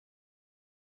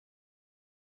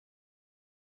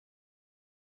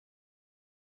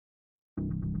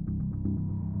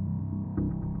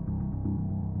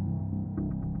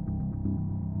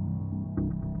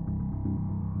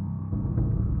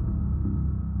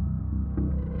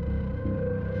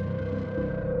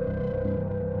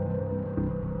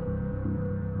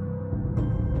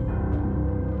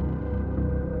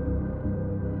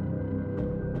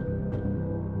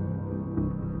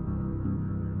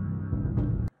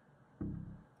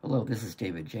Hello, this is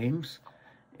David James,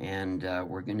 and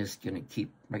we're just going to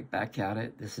keep right back at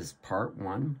it. This is part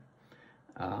one,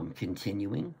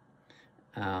 continuing.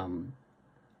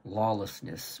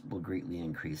 Lawlessness will greatly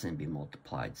increase and be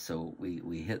multiplied. So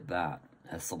we hit that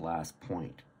as the last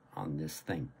point on this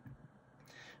thing.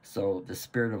 So the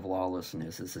spirit of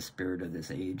lawlessness is the spirit of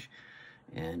this age,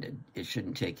 and it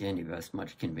shouldn't take any of us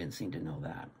much convincing to know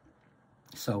that.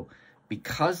 So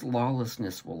because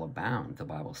lawlessness will abound, the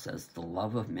Bible says, the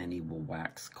love of many will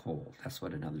wax cold. That's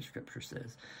what another scripture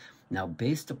says. Now,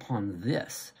 based upon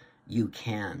this, you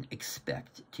can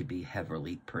expect to be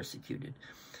heavily persecuted.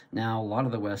 Now, a lot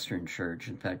of the Western church,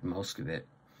 in fact, most of it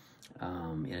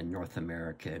in North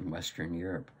America and Western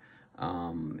Europe,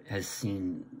 has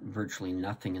seen virtually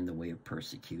nothing in the way of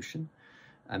persecution.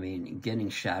 I mean, getting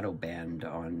shadow banned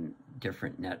on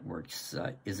different networks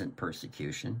isn't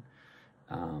persecution.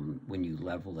 When you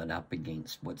level it up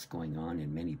against what's going on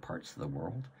in many parts of the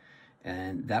world.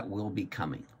 And that will be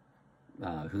coming.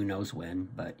 Who knows when,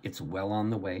 but it's well on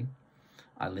the way.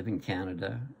 I live in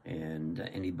Canada, and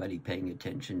anybody paying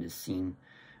attention has seen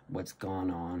what's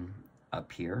gone on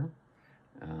up here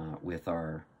with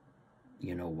our,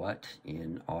 you know what,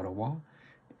 in Ottawa,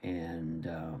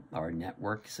 and our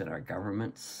networks and our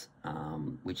governments,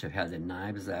 which have had the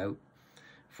knives out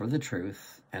for the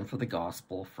truth and for the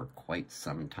gospel for quite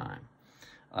some time.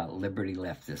 Liberty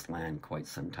left this land quite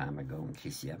some time ago, in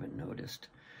case you haven't noticed.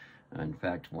 In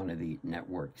fact, one of the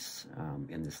networks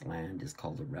in this land is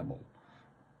called the Rebel.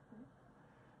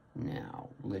 Now,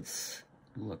 let's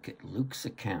look at Luke's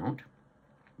account.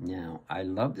 Now, I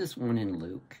love this one in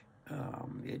Luke.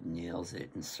 It nails it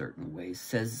in certain ways.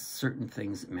 Says certain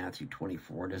things that Matthew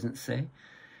 24 doesn't say.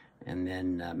 And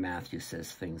then Matthew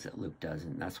says things that Luke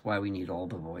doesn't. That's why we need all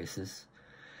the voices.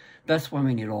 That's why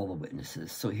we need all the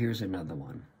witnesses. So here's another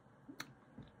one.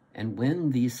 And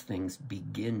when these things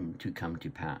begin to come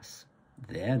to pass,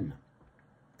 then,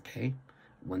 okay,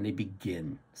 when they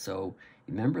begin. So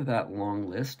remember that long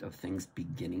list of things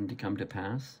beginning to come to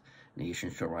pass?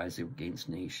 Nation shall rise against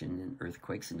nation, and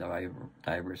earthquakes in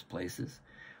diverse places.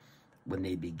 When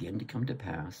they begin to come to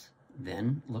pass,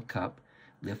 then look up,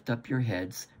 lift up your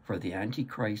heads, for the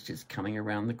antichrist is coming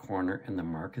around the corner, and the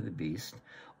mark of the beast.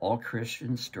 All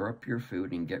Christians, stir up your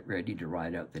food and get ready to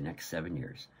ride out the next 7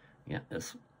 years. Yeah,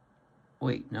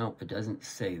 wait, no, it doesn't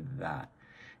say that.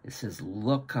 It says,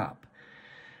 look up,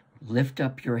 lift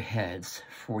up your heads,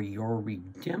 for your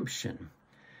redemption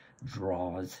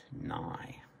draws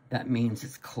nigh. That means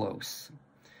it's close.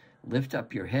 Lift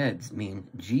up your heads means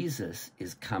Jesus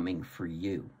is coming for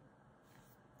you.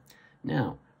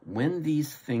 Now, when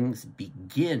these things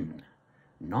begin,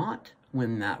 not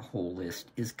when that whole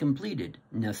list is completed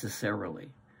necessarily.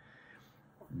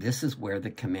 This is where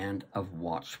the command of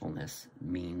watchfulness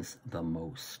means the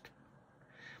most.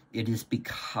 It is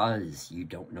because you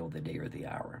don't know the day or the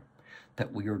hour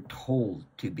that we are told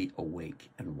to be awake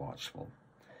and watchful,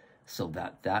 so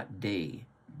that that day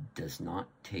does not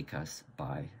take us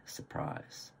by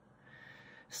surprise.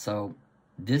 So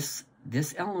this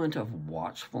element of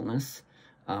watchfulness,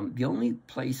 the only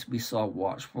place we saw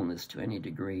watchfulness to any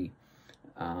degree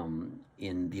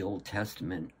in the Old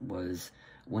Testament was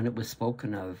when it was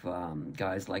spoken of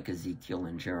guys like Ezekiel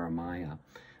and Jeremiah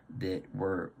that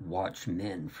were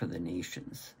watchmen for the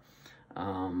nations.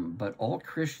 But all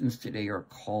Christians today are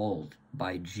called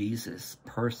by Jesus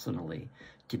personally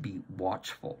to be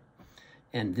watchful.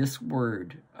 And this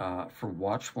word for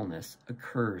watchfulness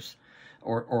occurs,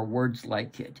 or words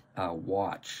like it,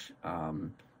 watch,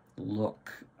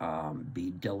 look,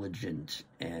 be diligent,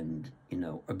 and,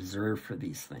 observe for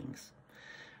these things.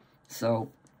 So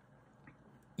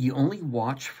you only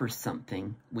watch for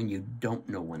something when you don't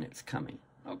know when it's coming,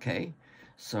 okay?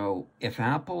 So if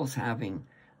Apple is having,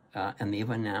 and they've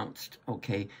announced,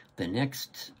 okay, the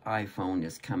next iPhone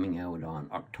is coming out on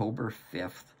October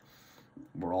 5th,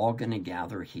 we're all going to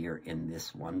gather here in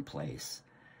this one place.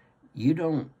 You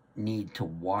don't need to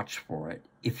watch for it.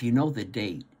 If you know the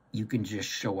date, you can just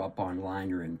show up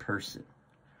online or in person.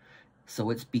 So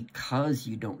it's because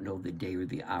you don't know the day or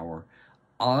the hour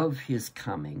of his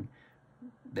coming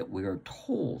that we are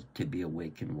told to be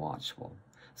awake and watchful.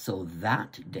 So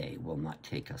that day will not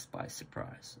take us by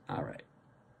surprise. All right.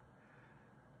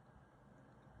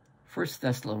 1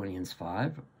 Thessalonians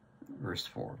 5, verse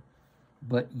 4.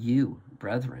 But you,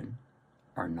 brethren,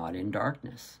 are not in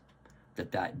darkness,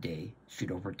 that day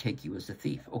should overtake you as a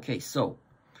thief. Okay, so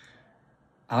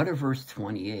out of verse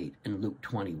 28 in Luke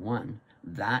 21,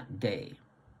 that day,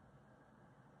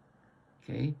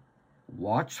 okay,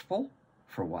 watchful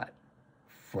for what?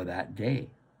 For that day,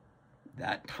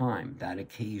 that time, that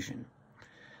occasion.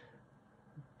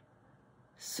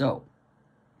 So,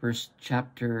 Luke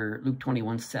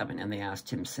 21:7, and they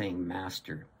asked him, saying,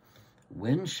 Master,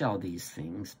 when shall these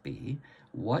things be?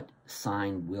 What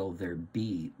sign will there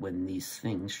be when these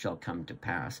things shall come to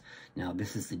pass? Now,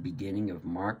 this is the beginning of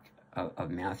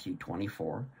Matthew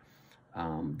 24.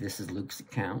 This is Luke's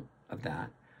account of that.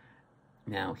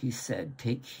 Now, he said,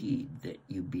 take heed that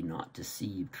you be not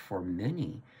deceived, for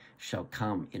many shall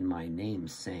come in my name,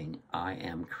 saying, I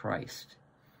am Christ.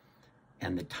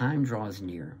 And the time draws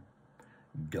near.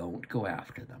 Don't go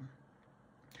after them.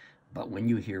 But when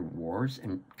you hear wars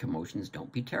and commotions,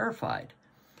 don't be terrified.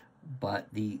 But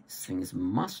these things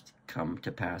must come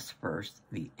to pass first.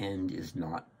 The end is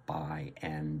not by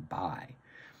and by.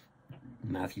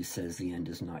 Matthew says the end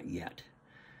is not yet.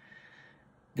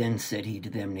 Then said he to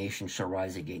them, nation shall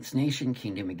rise against nation,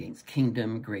 kingdom against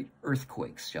kingdom. Great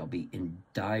earthquakes shall be in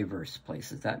diverse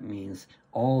places. That means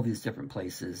all these different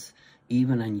places,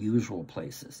 even unusual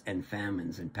places, and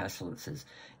famines and pestilences,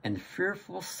 and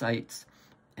fearful sights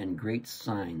and great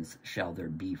signs shall there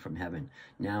be from heaven.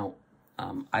 Now,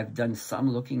 I've done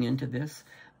some looking into this,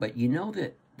 but you know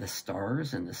that the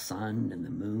stars and the sun and the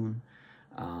moon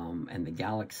and the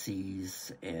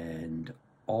galaxies and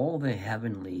all the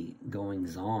heavenly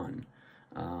goings-on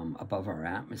above our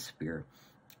atmosphere,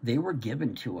 they were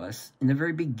given to us in the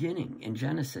very beginning in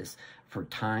Genesis for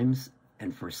times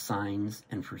and for signs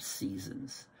and for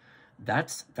seasons.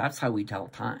 That's how we tell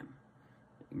time,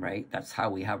 right? That's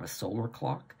how we have a solar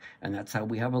clock, and that's how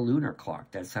we have a lunar clock.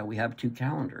 That's how we have two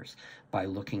calendars, by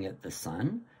looking at the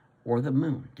sun or the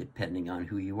moon, depending on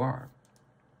who you are.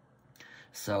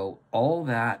 So all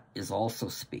that is also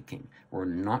speaking. We're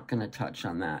not going to touch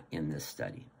on that in this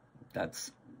study.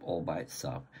 That's all by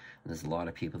itself. There's a lot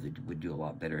of people that would do a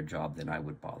lot better job than I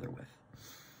would bother with.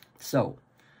 So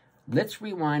let's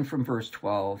rewind from verse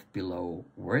 12 below,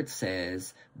 where it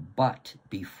says, but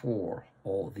before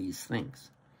all these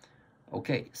things.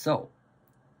 Okay, so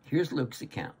here's Luke's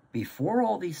account. Before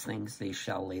all these things, they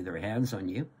shall lay their hands on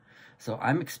you. So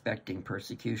I'm expecting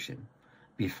persecution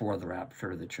before the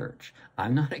rapture of the church.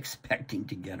 I'm not expecting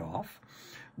to get off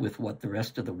with what the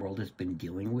rest of the world has been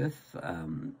dealing with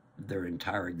their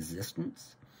entire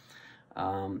existence.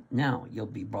 Now, you'll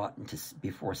be brought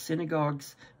before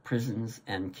synagogues, prisons,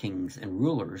 and kings and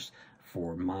rulers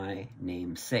for my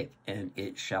name's sake, and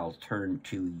it shall turn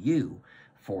to you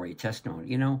for a testimony.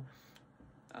 You know,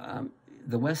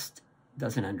 the West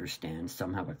doesn't understand.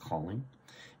 Some have a calling.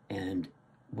 And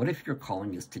what if your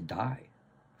calling is to die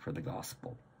for the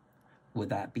gospel? Would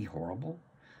that be horrible?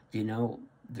 You know,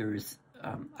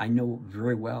 I know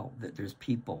very well that there's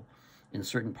people in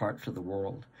certain parts of the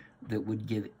world that would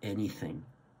give anything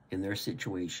in their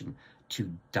situation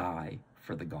to die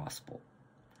for the gospel.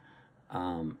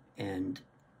 And,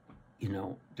 you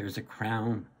know, there's a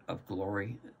crown of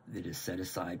glory that is set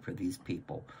aside for these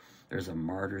people. There's a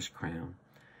martyr's crown,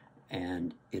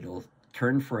 and it'll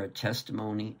turn for a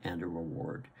testimony and a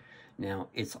reward. Now,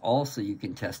 it's also, you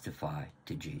can testify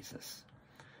to Jesus,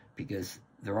 because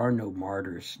there are no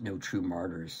martyrs, no true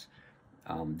martyrs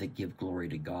that give glory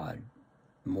to God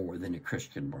more than a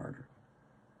Christian martyr.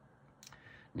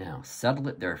 Now, settle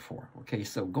it therefore. Okay,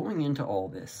 so going into all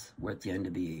this, we're at the end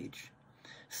of the age.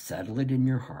 Settle it in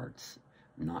your hearts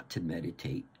not to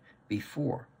meditate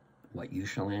before what you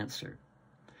shall answer.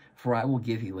 For I will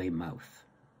give you a mouth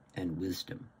and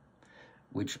wisdom,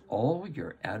 which all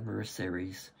your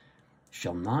adversaries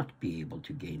shall not be able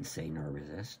to gainsay nor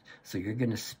resist. So you're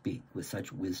going to speak with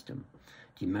such wisdom.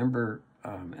 Do you remember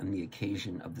on the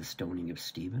occasion of the stoning of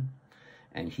Stephen?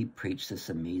 And he preached this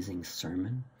amazing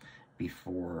sermon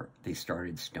before they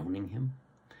started stoning him.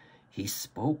 He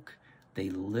spoke. They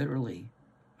literally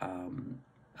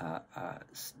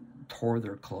tore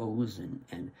their clothes,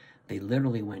 and they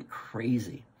literally went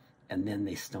crazy. And then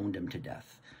they stoned him to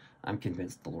death. I'm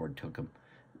convinced the Lord took him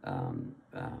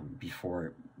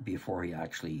before he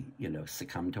actually,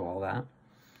 succumbed to all that.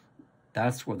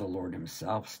 That's where the Lord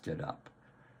himself stood up.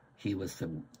 He was the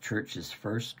church's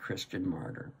first Christian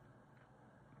martyr.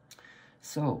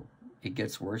 So it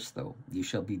gets worse, though. You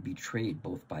shall be betrayed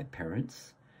both by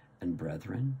parents and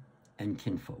brethren and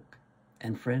kinfolk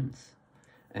and friends.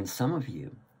 And some of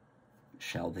you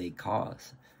shall they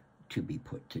cause to be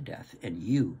put to death. And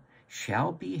you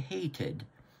shall be hated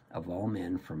of all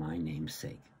men for my name's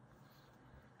sake.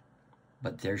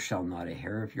 But there shall not a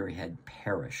hair of your head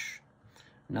perish.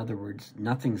 In other words,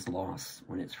 nothing's lost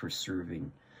when it's for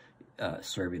serving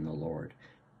the Lord.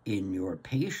 In your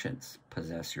patience,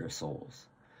 possess your souls.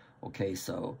 Okay,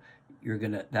 so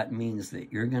that means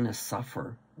that you're gonna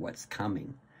suffer what's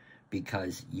coming,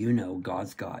 because you know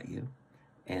God's got you,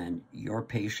 and your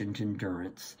patient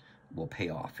endurance will pay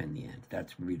off in the end.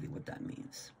 That's really what that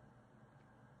means.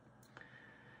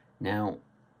 Now,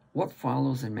 what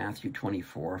follows in Matthew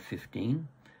 24:15?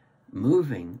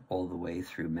 Moving all the way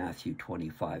through Matthew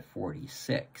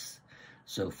 25:46.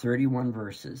 So 31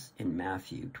 verses in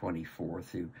Matthew 24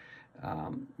 through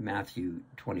Matthew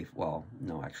 20, well,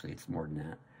 no, actually it's more than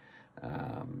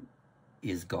that,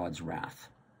 is God's wrath.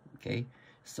 Okay,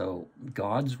 so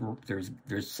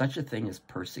there's such a thing as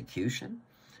persecution,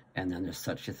 and then there's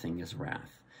such a thing as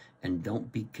wrath. And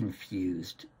don't be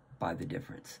confused by the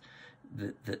difference.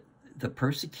 The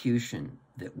persecution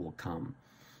that will come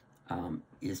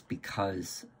is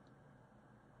because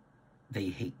they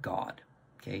hate God.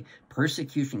 Okay,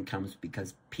 persecution comes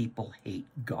because people hate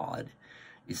God.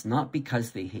 It's not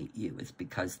because they hate you, it's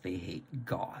because they hate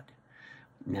God.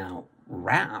 Now,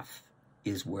 wrath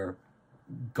is where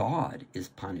God is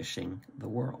punishing the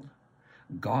world.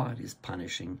 God is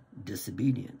punishing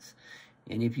disobedience.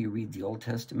 And if you read the Old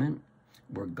Testament,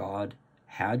 where God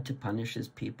had to punish his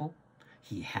people,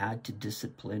 he had to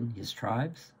discipline his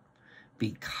tribes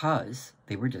because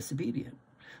they were disobedient.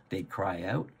 They'd cry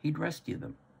out, he'd rescue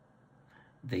them.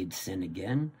 They'd sin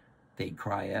again, they'd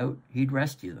cry out, he'd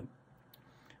rescue them.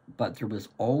 But there was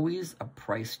always a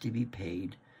price to be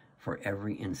paid for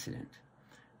every incident.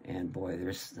 And boy,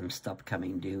 there's some stuff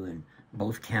coming due in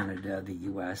both Canada, the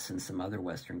US, and some other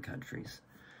Western countries,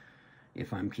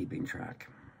 if I'm keeping track.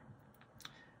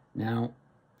 Now,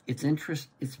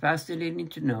 it's fascinating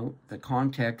to note the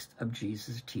context of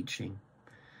Jesus' teaching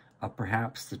of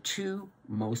perhaps the two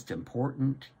most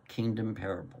important kingdom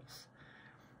parables,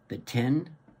 the 10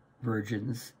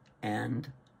 virgins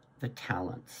and the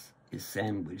talents, is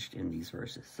sandwiched in these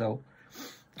verses. So,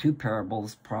 two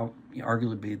parables,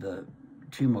 arguably the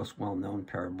two most well-known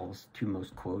parables, two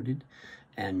most quoted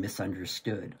and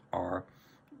misunderstood, are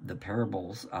the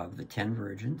parables of the 10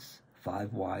 virgins,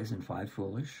 5 wise and 5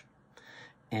 foolish,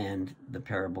 and the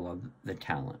parable of the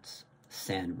talents,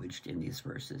 sandwiched in these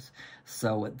verses.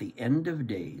 So at the end of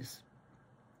days,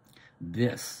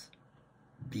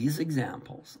 these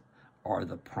examples are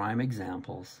the prime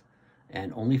examples,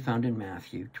 and only found in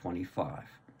Matthew 25.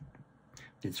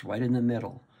 It's right in the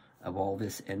middle of all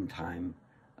this end time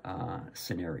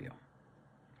scenario.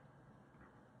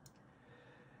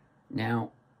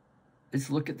 Now, let's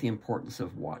look at the importance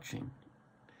of watching.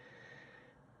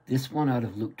 This one out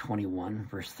of Luke 21,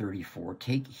 verse 34,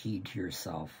 take heed to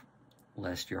yourself,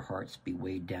 lest your hearts be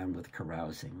weighed down with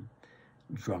carousing,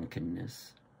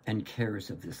 drunkenness, and cares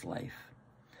of this life,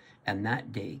 and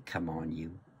that day come on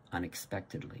you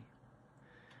unexpectedly.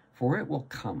 For it will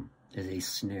come as a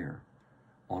snare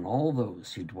on all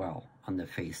those who dwell on the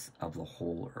face of the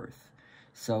whole earth.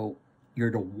 So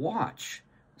you're to watch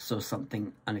so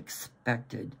something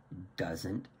unexpected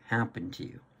doesn't happen to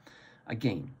you.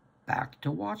 Again, back to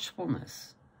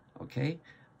watchfulness, okay?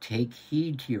 Take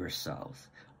heed to yourselves.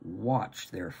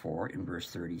 Watch, therefore, in verse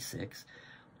 36.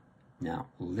 Now,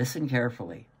 listen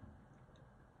carefully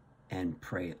and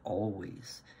pray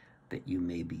always that you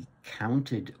may be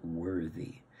counted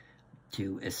worthy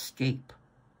to escape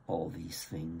all these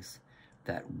things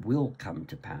that will come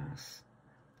to pass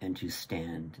and to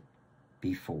stand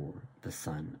before the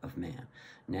Son of Man.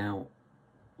 Now,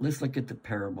 let's look at the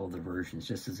parable of the virgins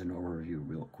just as an overview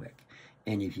real quick.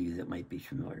 Any of you that might be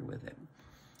familiar with it.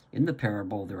 In the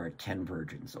parable, there are 10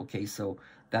 virgins. Okay, so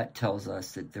that tells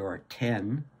us that there are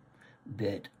 10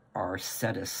 that are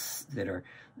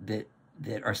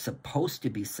that are supposed to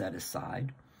be set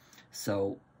aside.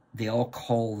 So they all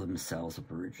call themselves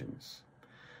virgins.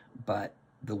 But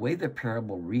the way the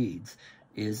parable reads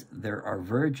is there are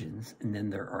virgins and then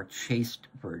there are chaste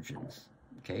virgins.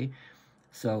 Okay,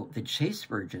 so the chaste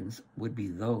virgins would be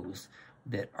those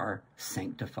that are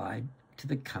sanctified to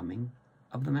the coming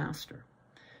of the master,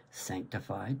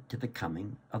 sanctified to the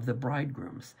coming of the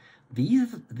bridegrooms.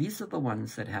 These are the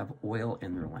ones that have oil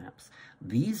in their lamps.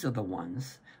 These are the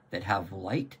ones that have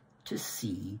light to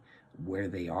see where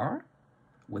they are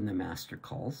when the master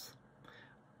calls,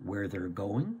 where they're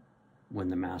going when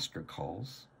the master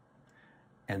calls,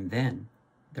 and then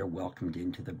they're welcomed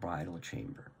into the bridal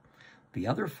chamber. The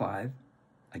other 5,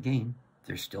 again,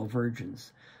 they're still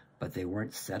virgins, but they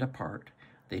weren't set apart.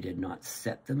 They did not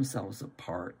set themselves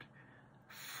apart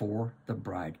for the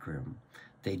bridegroom.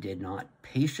 They did not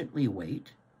patiently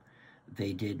wait.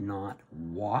 They did not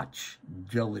watch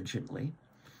diligently.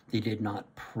 They did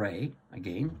not pray,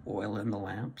 again, oil in the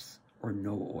lamps or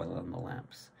no oil in the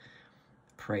lamps.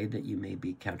 Pray that you may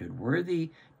be counted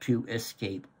worthy to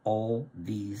escape all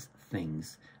these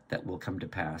things that will come to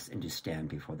pass and to stand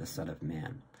before the Son of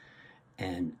Man.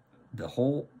 And a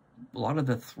lot of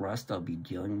the thrust I'll be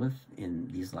dealing with in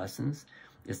these lessons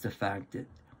is the fact that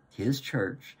his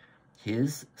church,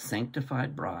 his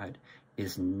sanctified bride,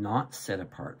 is not set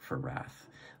apart for wrath,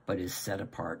 but is set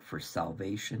apart for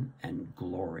salvation and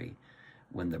glory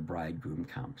when the bridegroom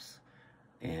comes.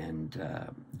 And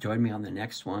join me on the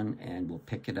next one, and we'll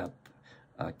pick it up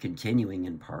continuing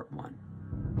in part 1.